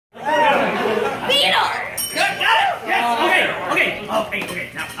okay,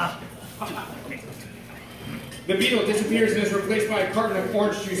 now, okay. The beetle disappears and is replaced by a carton of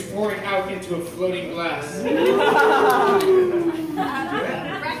orange juice pouring out into a floating glass.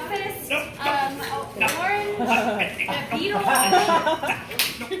 Breakfast, orange,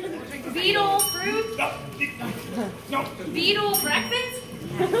 the beetle fruit, beetle breakfast,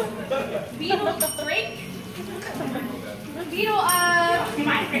 beetle drink, beetle,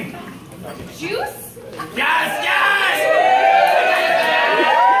 juice? Yes, yes!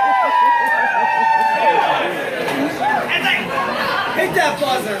 Hit that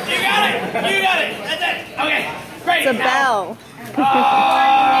buzzer! You got it! You got it! That's it! Okay, great! It's a bell.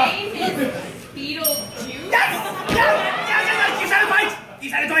 Our name is Beetlejuice. Yes! Yes! Yes! You said it twice! You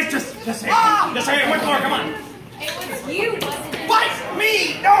said it twice! Just say it. Just say it once more, come on! It was you, wasn't it? What?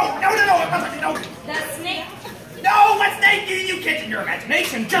 Me? No! No, no, no! It wasn't, no! The snake. No! What snake? You kids in your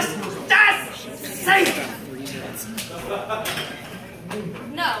imagination! Just say it!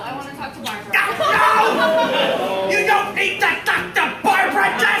 No, I want to talk to Barbara. No! You don't need to talk to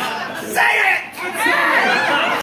Barbara! Just say it!